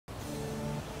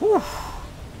Whew.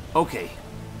 Okay,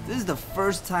 this is the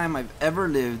first time I've ever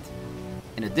lived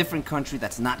in a different country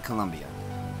that's not Colombia.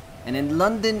 And in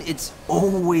London, it's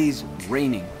always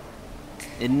raining.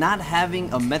 And not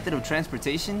having a method of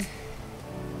transportation,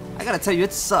 I gotta tell you,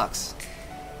 it sucks.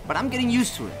 But I'm getting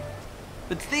used to it.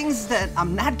 The things that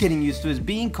I'm not getting used to is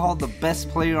being called the best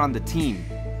player on the team.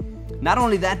 Not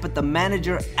only that, but the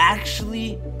manager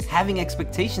actually having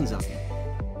expectations of me.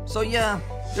 So yeah,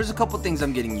 there's a couple things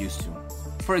I'm getting used to.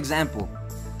 For example,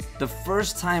 the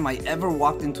first time I ever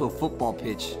walked into a football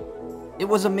pitch, it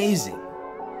was amazing.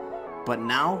 But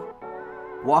now,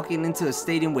 walking into a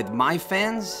stadium with my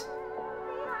fans,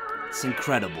 it's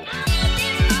incredible.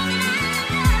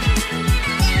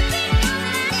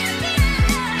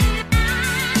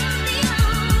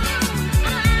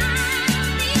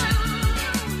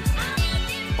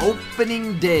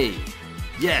 Opening day.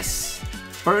 Yes,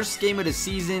 first game of the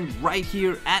season right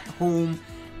here at home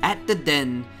at the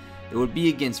Den. It would be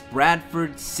against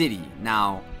Bradford City.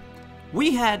 Now,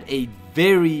 we had a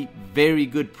very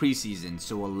good preseason,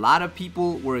 so a lot of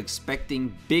people were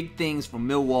expecting big things from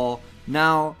Millwall.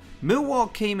 Now,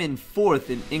 Millwall came in 4th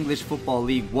in English Football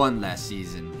League 1 last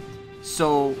season.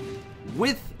 So,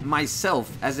 with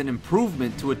myself as an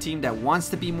improvement to a team that wants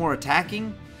to be more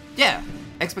attacking, yeah,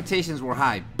 expectations were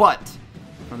high. But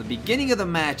from the beginning of the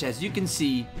match, as you can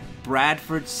see,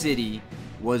 Bradford City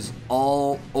was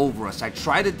all over us. I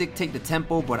tried to dictate the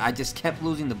tempo, but I just kept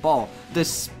losing the ball. The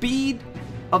speed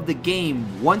of the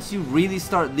game, once you really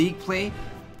start league play,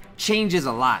 changes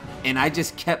a lot, and I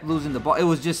just kept losing the ball. It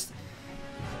was just,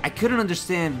 I couldn't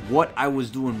understand what I was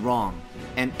doing wrong,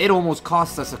 and it almost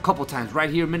cost us a couple times.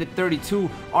 Right here, minute 32,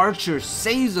 Archer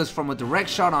saves us from a direct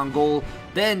shot on goal.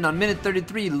 Then on minute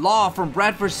 33, Law from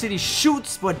Bradford City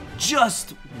shoots, but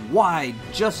just wide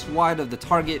of the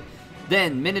target.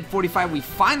 Then minute 45, we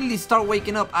finally start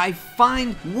waking up. I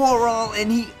find Worrell, and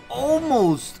he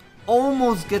almost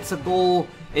gets a goal.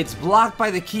 It's blocked by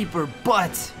the keeper,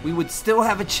 but we would still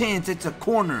have a chance. It's a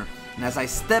corner, and as I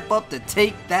step up to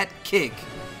take that kick,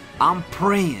 I'm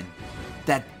praying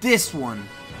that this one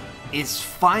is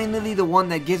finally the one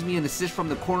that gives me an assist from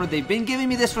the corner. They've been giving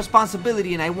me this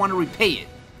responsibility, and I want to repay it.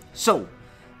 So,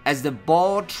 as the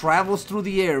ball travels through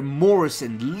the air,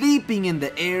 Morrison leaping in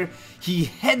the air, he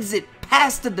heads it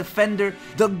past the defender.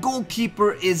 The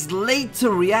goalkeeper is late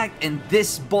to react, and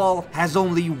this ball has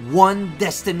only one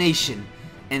destination,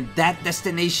 and that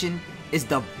destination is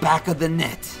the back of the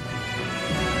net.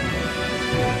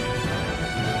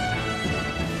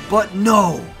 But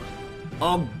no,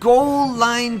 a goal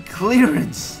line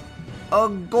clearance. A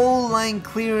goal line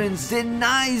clearance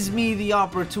denies me the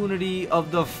opportunity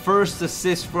of the first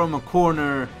assist from a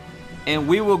corner, and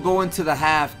we will go into the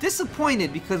half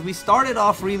disappointed because we started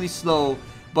off really slow,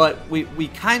 but we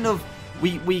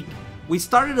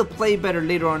started to play better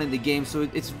later on in the game, so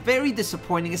it's very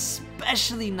disappointing,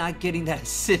 especially not getting that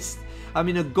assist. I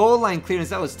mean, a goal line clearance,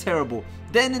 that was terrible.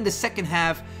 Then in the second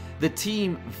half, the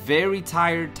team very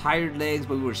tired legs,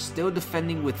 but we were still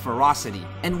defending with ferocity.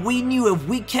 And we knew if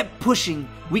we kept pushing,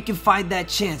 we could find that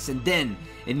chance. And then,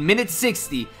 in minute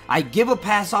 60, I give a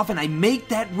pass off and I make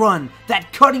that run,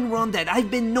 that cutting run that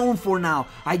I've been known for now.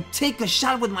 I take a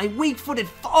shot with my weak foot, it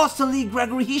falls to Lee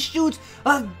Gregory, he shoots,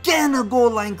 again a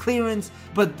goal line clearance.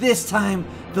 But this time,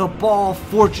 the ball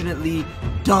fortunately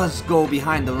does go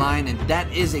behind the line, and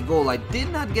that is a goal. I did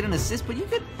not get an assist, but you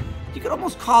could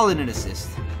almost call it an assist.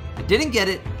 I didn't get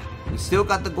it. We still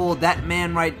got the goal. That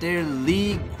man right there,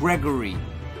 Lee Gregory.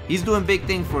 He's doing big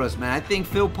things for us, man. I think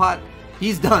Philpott,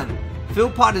 he's done.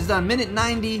 Philpott is done. Minute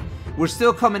 90, we're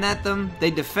still coming at them.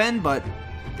 They defend, but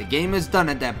the game is done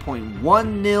at that point.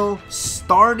 1-0,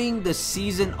 starting the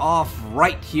season off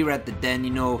right here at the Den.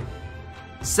 You know,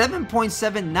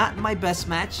 7.7, not my best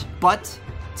match, but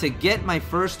to get my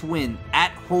first win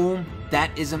at home,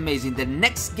 that is amazing. The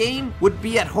next game would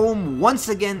be at home once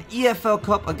again, EFL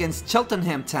Cup against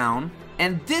Cheltenham Town.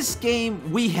 And this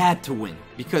game we had to win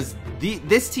because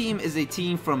this team is a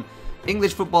team from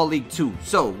English Football League 2.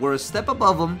 So we're a step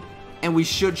above them and we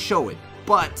should show it.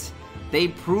 But they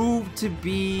proved to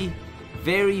be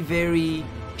very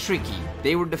tricky.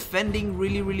 They were defending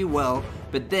really well.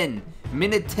 But then,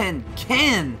 minute 10,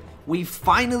 can we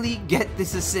finally get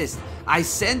this assist? I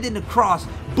send in a cross,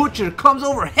 Butcher comes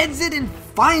over, heads it, and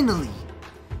finally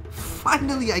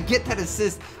I get that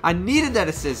assist. I needed that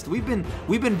assist. We've been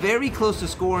very close to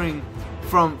scoring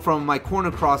from my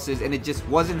corner crosses, and it just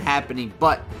wasn't happening.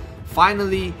 But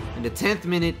finally, in the 10th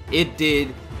minute, it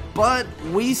did. But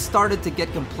we started to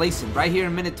get complacent. Right here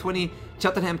in minute 20,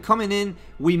 Cheltenham coming in,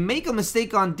 we make a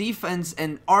mistake on defense,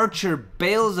 and Archer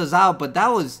bails us out. But that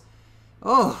was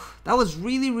Oh, that was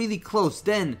really close.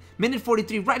 Then, minute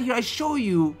 43, right here, I show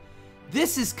you,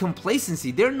 this is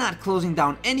complacency. They're not closing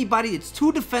down anybody. It's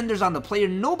 2 defenders on the player.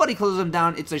 Nobody closes them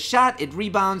down. It's a shot, it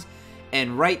rebounds,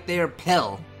 and right there,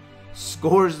 Pell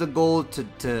scores the goal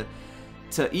to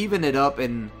even it up.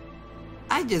 And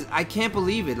I can't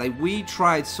believe it. Like, we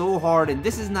tried so hard, and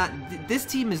this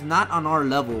team is not on our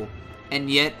level, and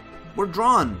yet we're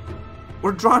drawn.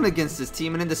 We're drawn against this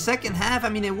team. And in the second half, I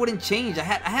mean, it wouldn't change. I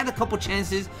had a couple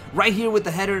chances right here with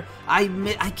the header.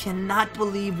 I cannot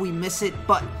believe we miss it,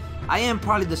 but I am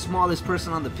probably the smallest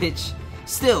person on the pitch.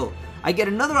 Still, I get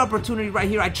another opportunity right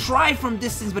here. I try from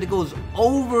distance, but it goes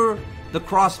over the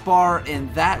crossbar,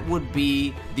 and that would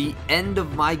be the end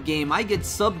of my game. I get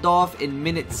subbed off in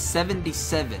minute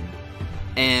 77,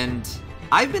 and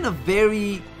I've been a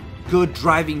very good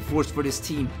driving force for this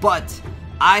team, but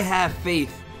I have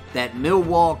faith that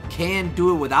Millwall can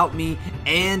do it without me,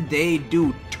 and they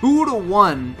do.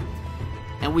 2-1,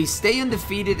 and we stay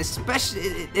undefeated,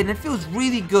 especially, and it feels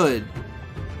really good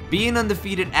being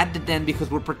undefeated at the Den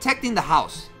because we're protecting the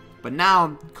house. But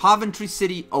now, Coventry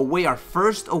City away, our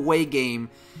first away game,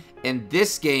 and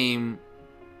this game,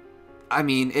 I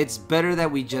mean, it's better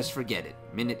that we just forget it.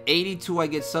 Minute 82, I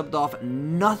get subbed off.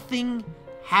 Nothing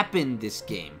happened this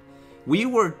game. We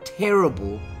were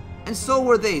terrible, and so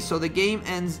were they. So the game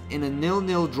ends in a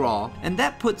 0-0 draw, and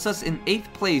that puts us in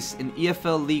 8th place in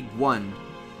EFL League 1.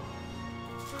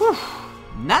 Whew.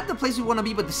 Not the place we want to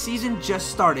be, but the season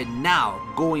just started. Now,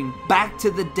 going back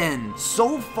to the Den.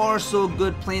 So far, so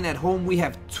good playing at home. We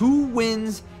have 2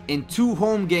 wins in 2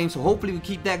 home games, so hopefully we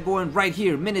keep that going right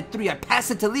here. Minute 3, I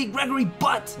pass it to Lee Gregory,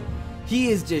 but he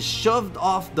is just shoved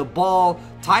off the ball.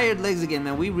 Tired legs again,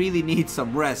 man. We really need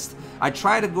some rest. I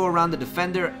try to go around the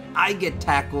defender. I get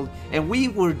tackled, and we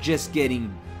were just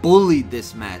getting bullied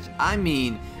this match. I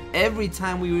mean, every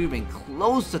time we were even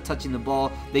close to touching the ball,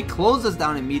 they closed us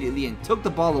down immediately and took the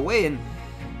ball away, and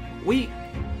we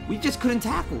just couldn't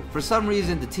tackle. For some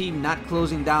reason, the team not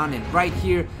closing down, and right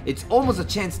here, it's almost a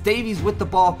chance. Davies with the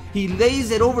ball. He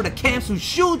lays it over to Camps, who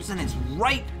shoots, and it's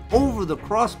right over the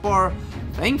crossbar.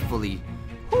 Thankfully,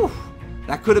 whew,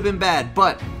 that could have been bad,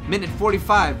 but minute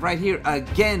 45, right here,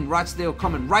 again, Rochdale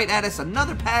coming right at us.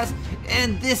 Another pass,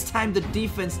 and this time the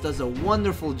defense does a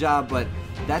wonderful job, but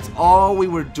that's all we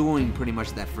were doing pretty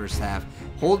much that first half,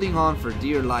 holding on for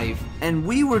dear life, and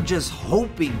we were just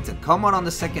hoping to come out on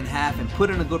the second half and put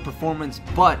in a good performance.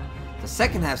 But the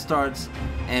second half starts,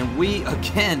 and we,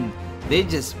 again, they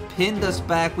just pinned us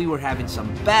back. We were having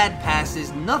some bad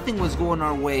passes, nothing was going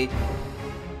our way,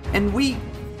 and we,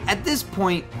 at this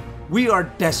point, we are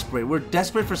desperate. We're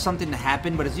desperate for something to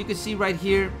happen, but as you can see right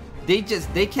here, they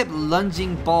kept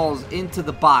lunging balls into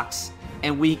the box,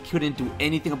 and we couldn't do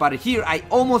anything about it. Here, I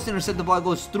almost intercept the ball. It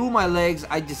goes through my legs.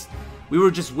 We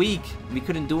were just weak. We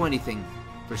couldn't do anything.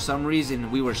 For some reason,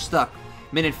 we were stuck.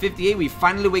 Minute 58, we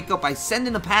finally wake up. I send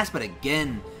in a pass, but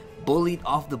again, bullied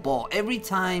off the ball. Every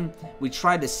time we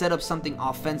tried to set up something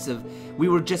offensive, we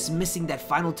were just missing that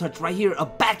final touch. Right here, a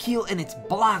back heel, and it's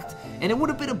blocked. And it would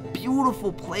have been a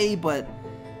beautiful play, but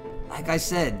like I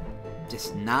said,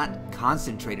 just not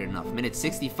concentrated enough. Minute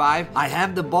 65, I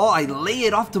have the ball. I lay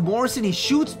it off to Morrison. He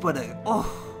shoots, but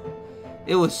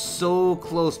it was so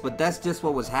close. But that's just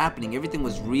what was happening. Everything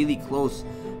was really close.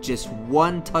 Just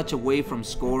one touch away from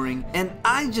scoring. And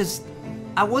I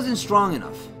wasn't strong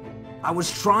enough. I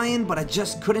was trying, but I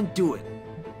just couldn't do it.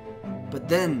 But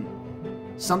then,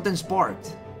 something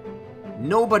sparked.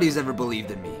 Nobody's ever believed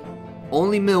in me.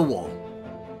 Only Millwall.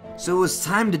 So it was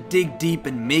time to dig deep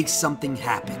and make something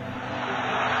happen.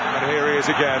 And here he is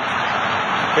again.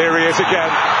 Here he is again.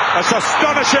 That's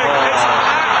astonishing. It's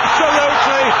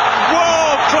absolutely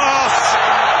world class.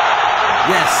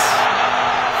 Yes.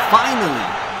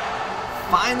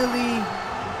 Finally,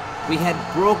 we had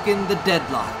broken the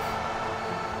deadlock.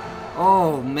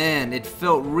 Oh man, it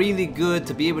felt really good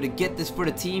to be able to get this for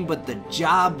the team, but the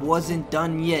job wasn't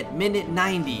done yet. Minute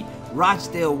 90,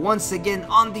 Rochdale once again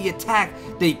on the attack.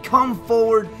 They come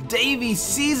forward. Davies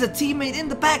sees a teammate in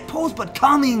the back post, but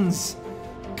Cummings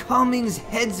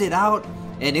heads it out,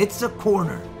 and it's a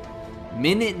corner.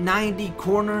 Minute 90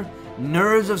 corner,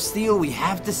 nerves of steel. We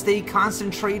have to stay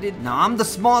concentrated. Now, I'm the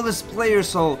smallest player,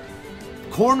 so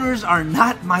corners are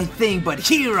not my thing, but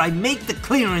here I make the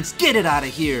clearance. Get it out of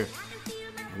here.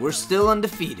 We're still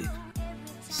undefeated.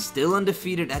 Still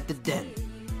undefeated at the Den.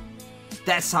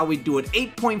 That's how we do it.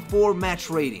 8.4 match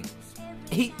rating.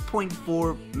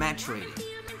 8.4 match rating.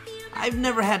 I've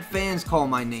never had fans call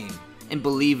my name and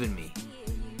believe in me.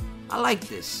 I like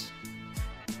this.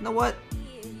 You know what?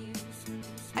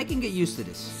 I can get used to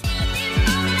this.